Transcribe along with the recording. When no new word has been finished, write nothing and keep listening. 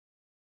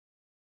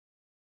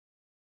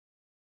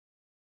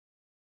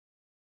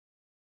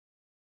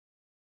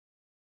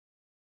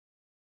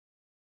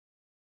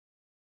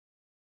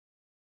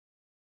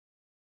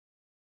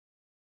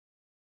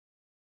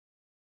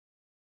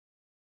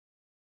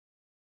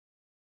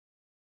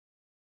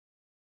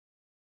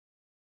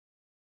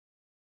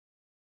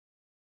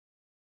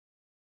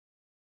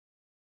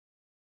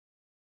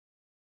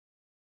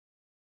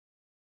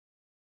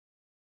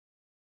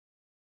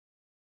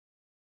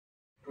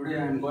Today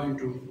I am going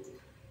to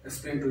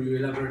explain to you,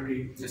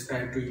 elaborately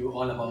describe to you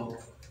all about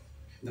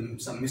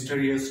some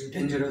mysterious,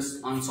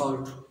 dangerous,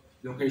 unsolved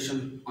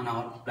location on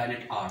our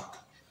planet Earth,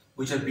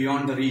 which are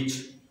beyond the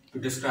reach to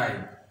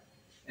describe,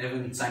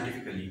 even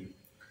scientifically.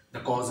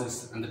 The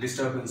causes and the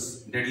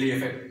disturbance, deadly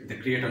effect they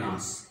create on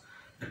us.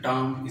 The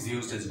term is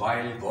used as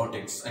wild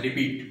vortex. I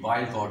repeat,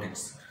 wild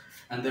vortex.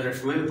 And there are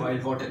 12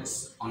 wild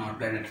vortex on our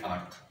planet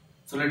Earth.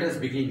 So let us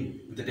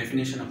begin with the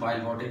definition of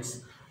wild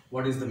vortex.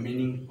 What is the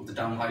meaning of the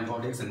term wild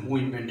vortex and who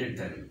invented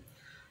them?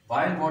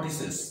 Wild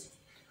vortices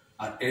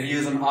are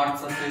areas on Earth's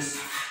surface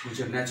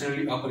which are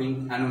naturally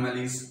occurring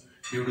anomalies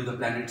due to the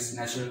planet's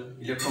natural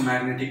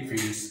electromagnetic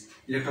fields.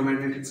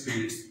 Electromagnetic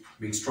fields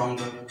being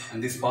stronger in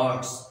these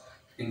parts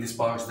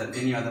than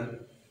any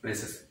other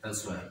places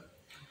elsewhere.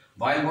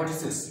 Wild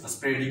vortices are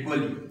spread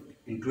equally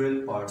in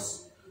 12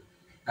 parts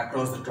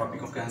across the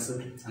Tropic of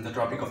Cancer and the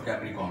Tropic of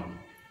Capricorn,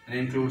 and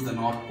includes the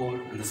North Pole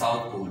and the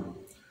South Pole.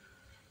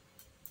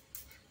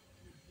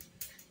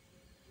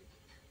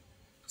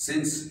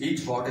 Since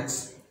each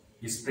vortex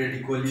is spread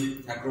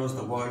equally across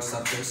the world's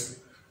surface,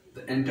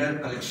 the entire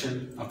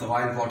collection of the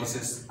wild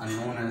vortices are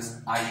known as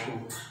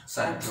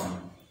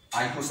icosahedron.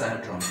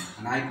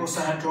 An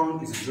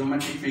icosahedron is a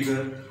geometric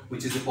figure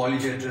which is a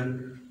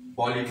polyhedron.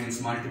 Poly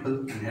means multiple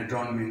and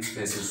hedron means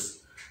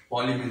faces.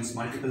 Poly means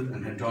multiple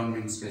and hedron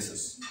means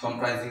faces,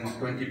 comprising of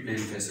 20 plane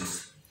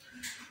faces.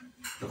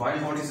 The wild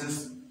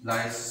vortices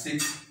lies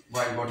 6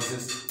 wild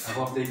vortices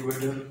above the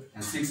equator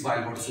and 6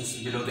 wild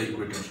vortices below the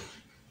equator.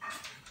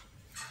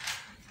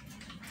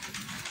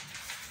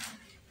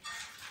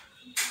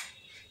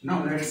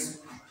 Now let's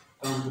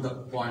come to the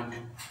point,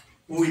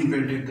 who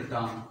invented the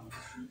term,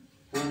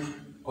 who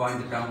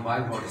coined the term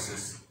wild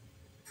vortices,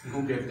 and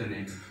who gave the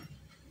name?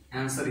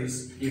 Answer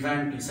is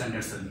Ivan T.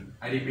 Sanderson.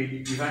 I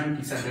repeat, Ivan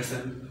T.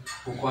 Sanderson,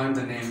 who coined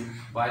the name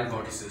wild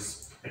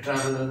vortices. A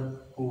traveler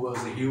who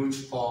was a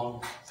huge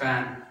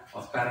fan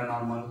of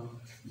paranormal,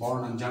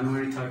 born on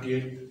January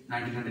 30th,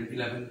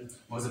 1911,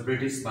 was a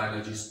British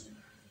biologist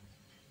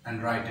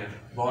and writer,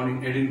 born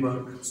in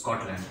Edinburgh,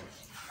 Scotland,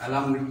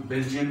 along with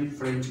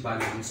Belgian-French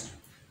biologist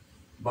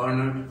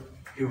Bernard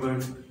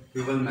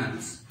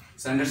Heuvelmans.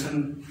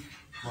 Sanderson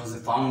was a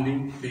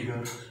founding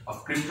figure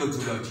of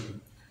cryptozoology,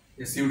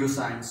 a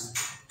pseudoscience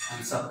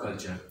and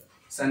subculture.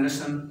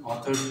 Sanderson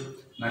authored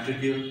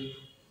material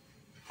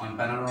on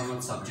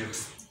paranormal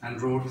subjects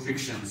and wrote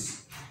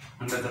fictions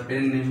under the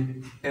pen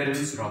name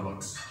Terence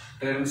Roberts.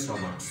 In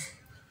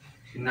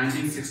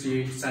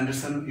 1968,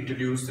 Sanderson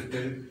introduced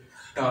the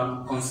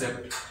term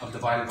concept of the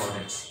wild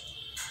vortex,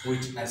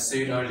 which, as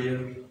said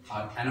earlier,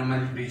 are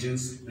anomalic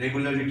regions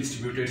regularly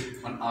distributed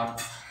on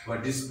Earth where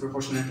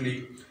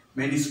disproportionately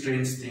many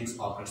strange things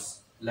occur,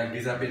 like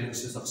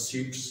disappearances of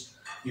ships,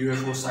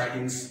 UFO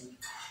sightings,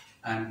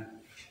 and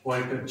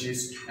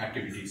poltergeist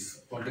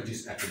activities.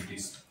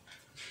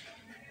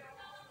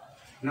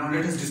 Now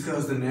let us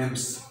discuss the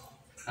names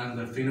and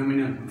the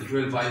phenomenon of the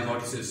 12 wild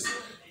vortices.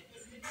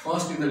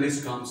 First in the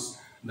list comes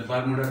the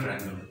Bermuda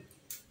Triangle.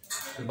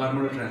 The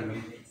Bermuda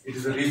Triangle. It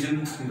is a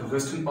region in the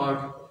western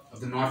part of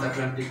the North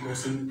Atlantic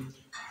Ocean,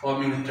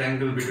 forming a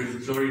triangle between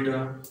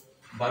Florida,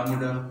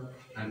 Bermuda,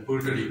 and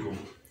Puerto Rico.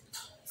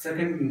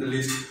 Second in the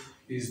list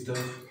is the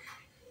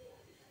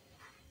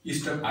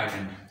Easter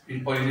Island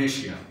in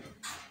Polynesia,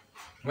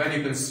 where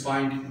you can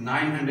find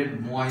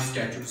 900 Moai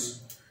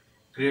statues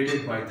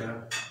created by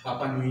the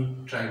Rapa Nui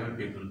tribal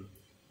people.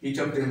 Each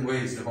of them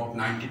weighs about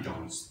 90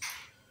 tons.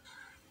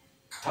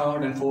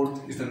 Third and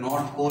fourth is the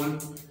North Pole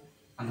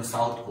and the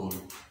South Pole.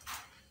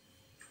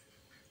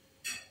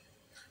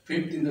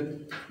 Fifth in the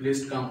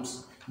list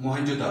comes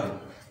Mohenjo-daro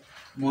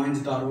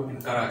in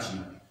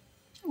Karachi,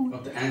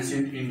 of the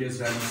ancient Indus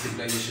Valley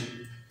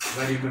civilization,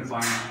 where you can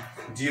find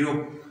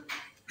zero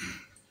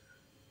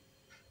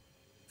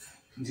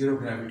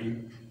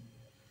gravity,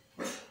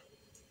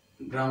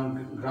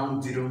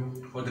 ground zero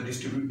for the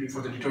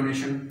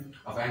detonation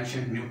of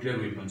ancient nuclear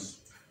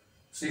weapons.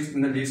 Sixth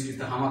in the list is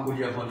the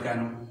Hamakulia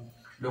volcano,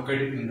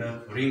 located in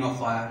the Ring of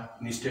Fire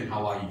in eastern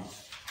Hawaii.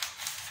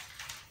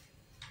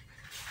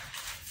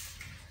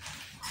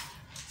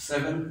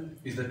 7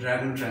 is the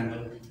Dragon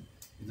Triangle,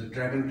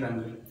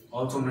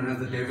 also known as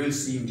the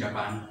Devil's Sea in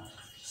Japan,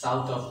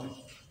 south of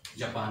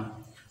Japan,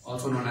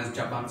 also known as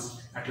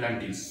Japan's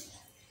Atlantis.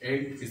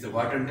 8 is the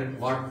Warden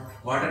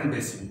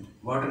Basin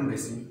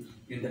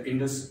in the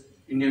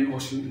Indian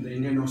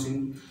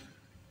Ocean,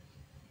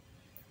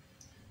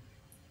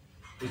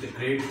 with the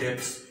great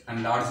depths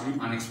and largely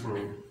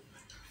unexplored.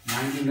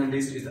 9th in the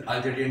list is the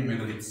Algerian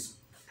megaliths,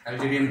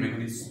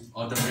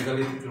 or the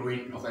megalithic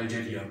ruin of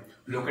Algeria,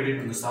 located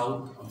in the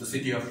south of the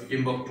city of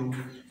Timbuktu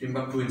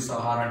in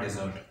Sahara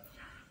Desert.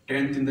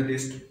 10th in the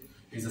list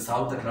is the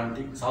South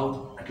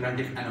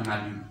Atlantic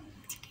anomaly,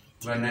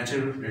 where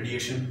natural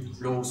radiation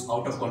flows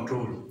out of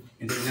control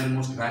in the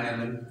innermost Van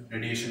Allen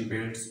radiation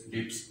belts,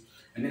 dips,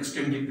 and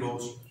extremely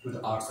close to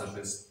the Earth's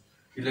surface.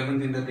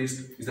 11th in the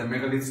list is the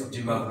megaliths of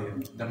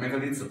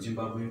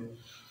Zimbabwe.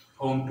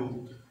 Home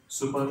to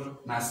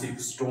supermassive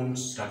stone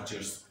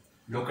structures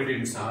located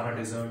in Sahara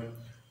Desert,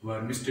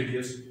 where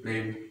mysterious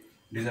plane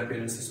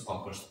disappearances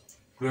occurs.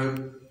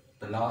 12,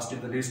 the last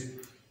in the list,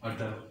 is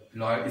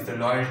the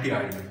Loyalty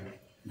Island.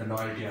 The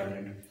Loyalty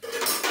Island.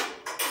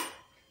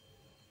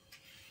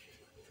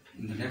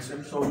 In the next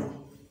episode,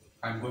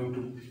 I am going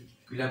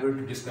to elaborate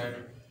to describe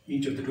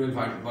each of the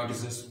 12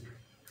 vortices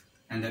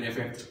and their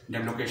effects,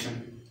 their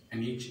location,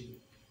 and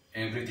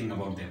everything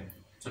about them.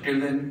 So till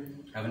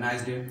then, have a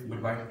nice day.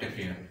 Goodbye. Take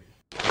care.